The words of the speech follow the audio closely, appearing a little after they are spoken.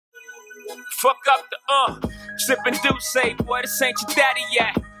Fuck up the sippin' Douce, boy, this ain't your daddy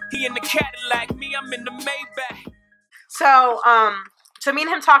yet. He in the Cadillac, me, I'm in the Maybach. So me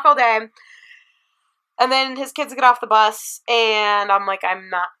and him talk all day, and then his kids get off the bus, and I'm like, I'm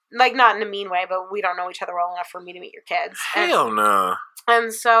not, like, not in a mean way, but we don't know each other well enough for me to meet your kids. Hell no.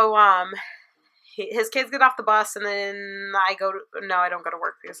 And so, his kids get off the bus, and then I don't go to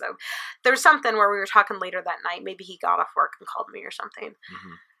work because there was something where we were talking later that night. Maybe he got off work and called me or something.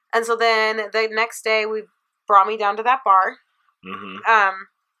 Mm-hmm. And so then the next day, we brought me down to that bar. Mm-hmm.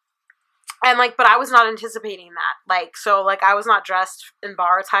 And, like, but I was not anticipating that. Like, so, like, I was not dressed in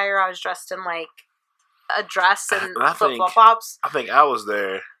bar attire. I was dressed in, like, a dress and flip-flops. I think I was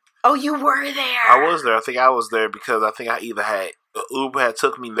there. Oh, you were there. I was there. I think I was there because I think I either had Uber had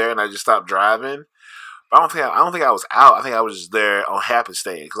took me there and I just stopped driving. But I don't think I was out. I think I was just there on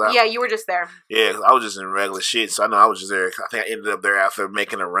happenstance. Yeah, you were just there. Yeah, cause I was just in regular shit. So I know I was just there. I think I ended up there after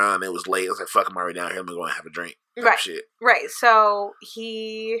making a run. It was late. I was like, "Fuck, I'm already down here. I'm gonna go and have a drink." Right. Shit. Right. So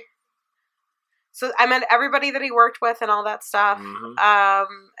I met everybody that he worked with and all that stuff.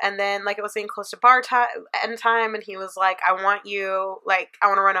 Mm-hmm. And then, like, it was getting close to end time, and he was like, I want to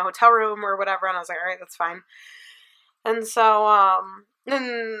rent a hotel room or whatever. And I was like, all right, that's fine. And so,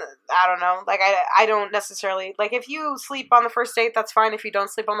 and I don't know, like, I don't necessarily, like, if you sleep on the first date, that's fine. If you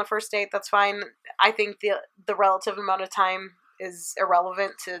don't sleep on the first date, that's fine. I think the relative amount of time is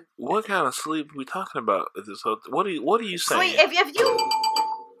irrelevant to... What kind of sleep are we talking about at this hotel? What are you saying?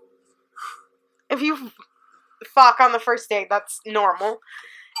 If you fuck on the first date, that's normal.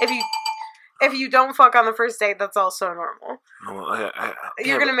 If you don't fuck on the first date, that's also normal. Well,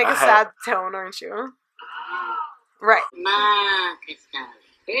 You're gonna make a sad tone, aren't you? Right.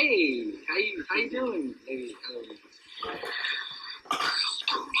 Hey, how you doing? Hey,